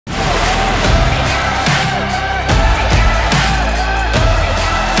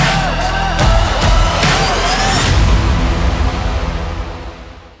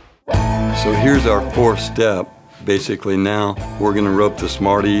So here's our fourth step. Basically now we're going to rope the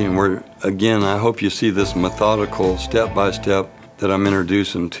Smarty, and again, I hope you see this methodical step-by-step that I'm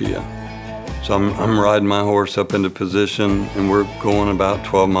introducing to you. So I'm riding my horse up into position, and we're going about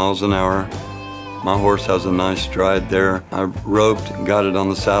 12 miles an hour. My horse has a nice stride there. I roped, got it on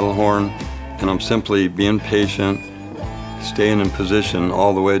the saddle horn, and I'm simply being patient, staying in position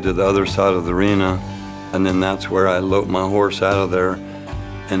all the way to the other side of the arena, and then that's where I lope my horse out of there.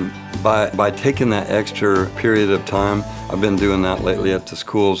 And by taking that extra period of time, I've been doing that lately at the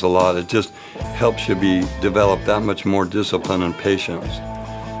schools a lot, it just helps you develop that much more discipline and patience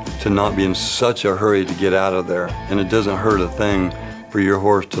to not be in such a hurry to get out of there. And it doesn't hurt a thing for your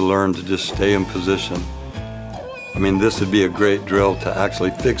horse to learn to just stay in position. I mean, this would be a great drill to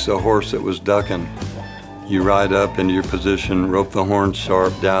actually fix a horse that was ducking. You ride up into your position, rope the horn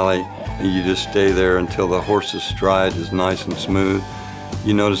sharp, dally, and you just stay there until the horse's stride is nice and smooth.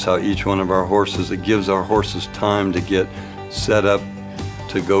 You notice how each one of our horses, it gives our horses time to get set up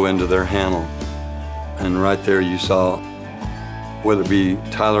to go into their handle. And right there you saw, whether it be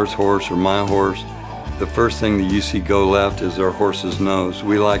Tyler's horse or my horse, the first thing that you see go left is our horse's nose.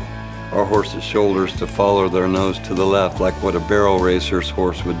 We like our horse's shoulders to follow their nose to the left, like what a barrel racer's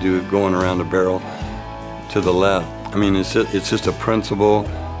horse would do, going around a barrel to the left. I mean, it's just a principle.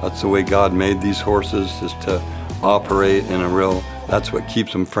 That's the way God made these horses, is to operate in a real, that's what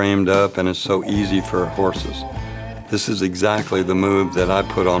keeps them framed up, and it's so easy for horses. This is exactly the move that I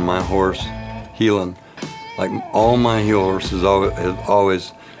put on my horse, heeling. Like all my heel horses always,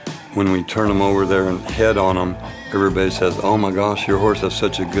 when we turn them over there and head on them, everybody says, "Oh my gosh, your horse has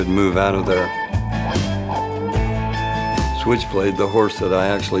such a good move out of there." Switchblade, the horse that I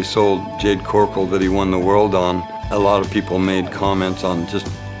actually sold Jade Corkle that he won the world on, a lot of people made comments on just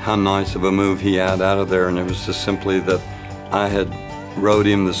how nice of a move he had out of there, and it was just simply that I had rode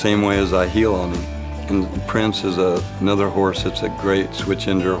him the same way as I heel on him. And Prince is another horse that's a great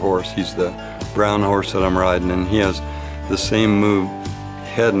switch-ender horse. He's the brown horse that I'm riding, and he has the same move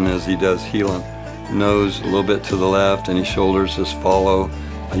heading as he does heeling. Nose a little bit to the left, and his shoulders just follow.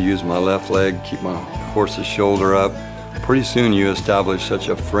 I use my left leg, keep my horse's shoulder up. Pretty soon you establish such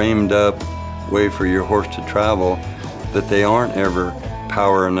a framed up way for your horse to travel that they aren't ever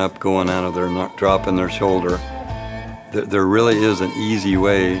powering up, going out of there, not dropping their shoulder. There really is an easy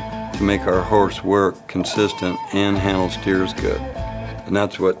way to make our horse work consistent and handle steers good. And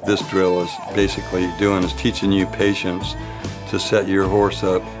that's what this drill is basically doing, is teaching you patience to set your horse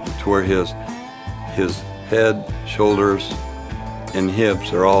up to where his head, shoulders, and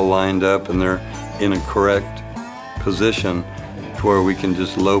hips are all lined up and they're in a correct position to where we can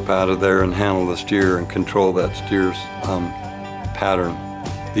just lope out of there and handle the steer and control that steer's pattern.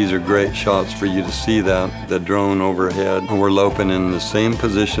 These are great shots for you to see that, the drone overhead. And we're loping in the same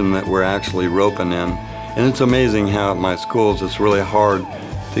position that we're actually roping in. And it's amazing how at my schools it's really hard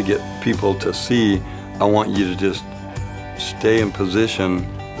to get people to see. I want you to just stay in position,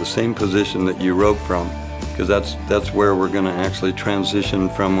 the same position that you rope from, because that's where we're going to actually transition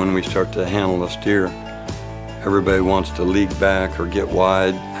from when we start to handle the steer. Everybody wants to leak back or get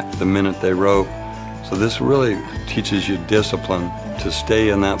wide the minute they rope. So this really teaches you discipline to stay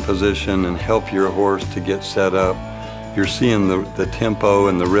in that position and help your horse to get set up. You're seeing the tempo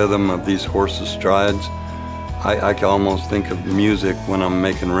and the rhythm of these horses' strides. I can almost think of music when I'm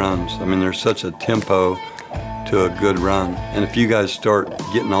making runs. I mean, there's such a tempo to a good run. And if you guys start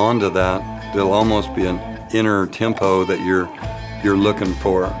getting onto that, there'll almost be an inner tempo that you're looking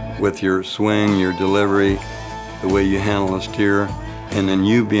for with your swing, your delivery, the way you handle a steer. And then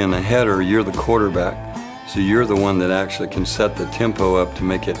you being a header, you're the quarterback. So you're the one that actually can set the tempo up to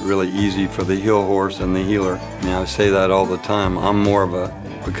make it really easy for the heel horse and the heeler. I mean, I say that all the time. I'm more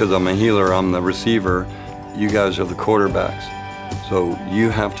of because I'm a heeler, I'm the receiver. You guys are the quarterbacks. So you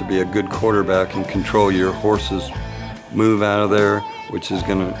have to be a good quarterback and control your horse's move out of there, which is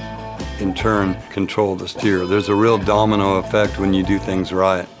going to, in turn, control the steer. There's a real domino effect when you do things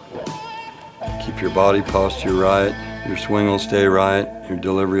right. Keep your body posture right, your swing will stay right, your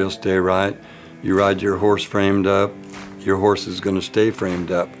delivery will stay right. You ride your horse framed up, your horse is going to stay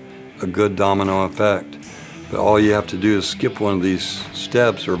framed up. A good domino effect. But all you have to do is skip one of these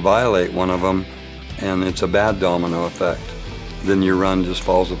steps or violate one of them, and it's a bad domino effect. Then your run just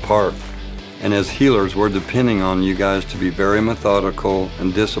falls apart. And as healers, we're depending on you guys to be very methodical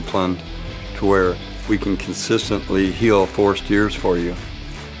and disciplined to where we can consistently heel 4 steers for you.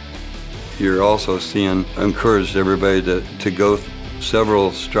 You're also encouraged everybody to go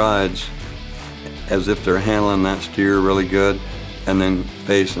several strides as if they're handling that steer really good and then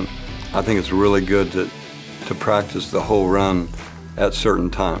facing. I think it's really good to practice the whole run at certain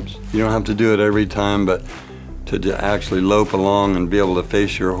times. You don't have to do it every time, but to actually lope along and be able to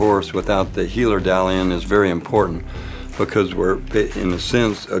face your horse without the heeler dallying is very important, because we're, in a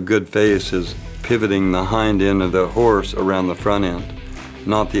sense, a good face is pivoting the hind end of the horse around the front end,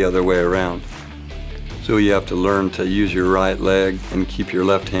 not the other way around. So you have to learn to use your right leg and keep your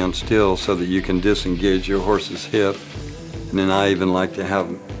left hand still so that you can disengage your horse's hip. And then I even like to have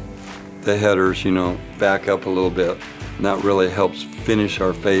the headers, you know, back up a little bit. And that really helps finish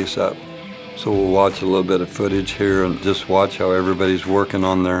our face up. So we'll watch a little bit of footage here and just watch how everybody's working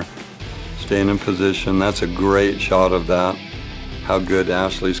on their staying in position. That's a great shot of that. How good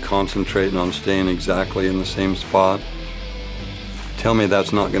Ashley's concentrating on staying exactly in the same spot. Tell me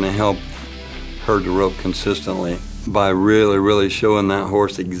that's not going to help her to rope consistently by really showing that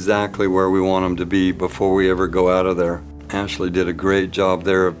horse exactly where we want him to be before we ever go out of there. Ashley did a great job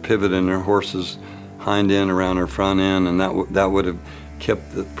there of pivoting her horse's hind end around her front end, and that would have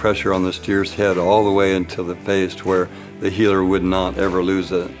kept the pressure on the steer's head all the way until the face, where the heeler would not ever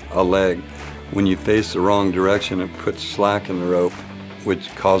lose a leg. When you face the wrong direction, it puts slack in the rope,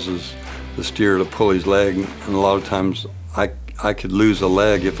 which causes the steer to pull his leg, and a lot of times I could lose a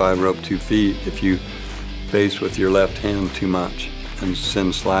leg if I rope 2 feet if you face with your left hand too much and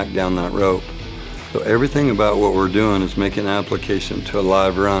send slack down that rope. So everything about what we're doing is making an application to a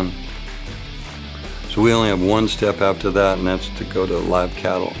live run. So we only have one step after that, and that's to go to live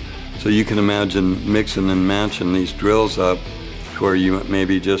cattle. So you can imagine mixing and matching these drills up to where you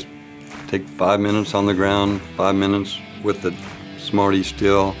maybe just take 5 minutes on the ground, 5 minutes with the Smarty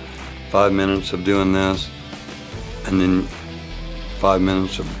still, 5 minutes of doing this, and then 5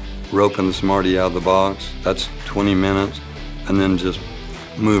 minutes of roping the Smarty out of the box. That's 20 minutes, and then just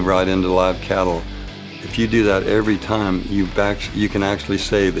move right into live cattle. If you do that every time, you can actually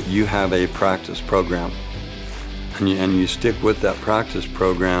say that you have a practice program. And you stick with that practice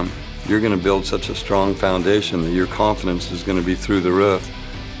program, you're going to build such a strong foundation that your confidence is going to be through the roof.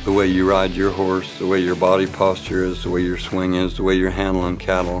 The way you ride your horse, the way your body posture is, the way your swing is, the way you're handling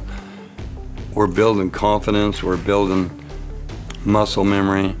cattle. We're building confidence, we're building muscle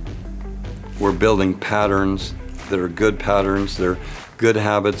memory, we're building patterns that are good patterns, they're good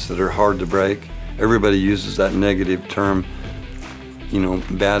habits that are hard to break. Everybody uses that negative term, you know,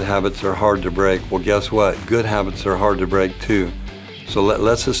 bad habits are hard to break. Well, guess what? Good habits are hard to break too. So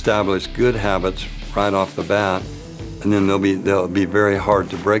let's establish good habits right off the bat, and then they'll be very hard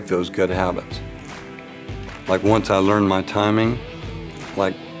to break those good habits. Like once I learned my timing,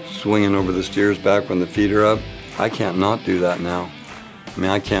 like swinging over the steer's back when the feet are up, I can't not do that now. I mean,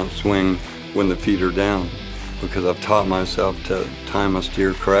 I can't swing when the feet are down because I've taught myself to time a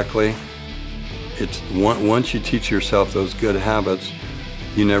steer correctly. Once you teach yourself those good habits,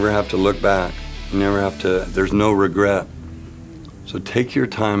 you never have to look back. You never have to, there's no regret. So take your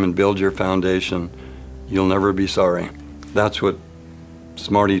time and build your foundation. You'll never be sorry. That's what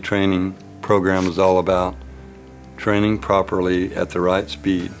Smarty training program is all about. Training properly at the right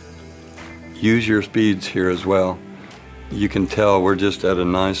speed. Use your speeds here as well. You can tell we're just at a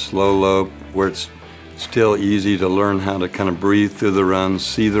nice slow lope where it's still easy to learn how to kind of breathe through the run,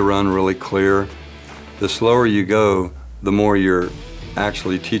 see the run really clear. The slower you go, the more you're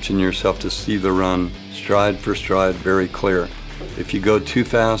actually teaching yourself to see the run stride for stride very clear. If you go too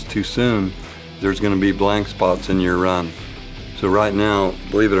fast too soon, there's going to be blank spots in your run. So right now,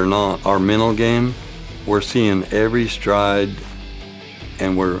 believe it or not, our mental game, we're seeing every stride,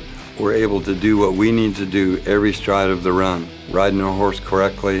 and we're able to do what we need to do every stride of the run. Riding our horse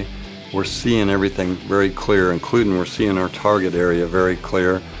correctly, we're seeing everything very clear, including we're seeing our target area very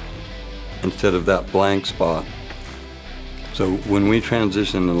clear instead of that blank spot. So when we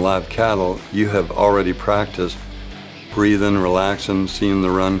transition to live cattle, you have already practiced breathing, relaxing, seeing the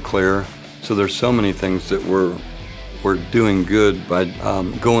run clear. So there's so many things that we're doing good by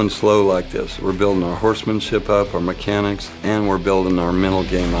going slow like this. We're building our horsemanship up, our mechanics, and we're building our mental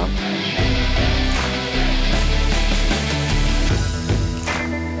game up.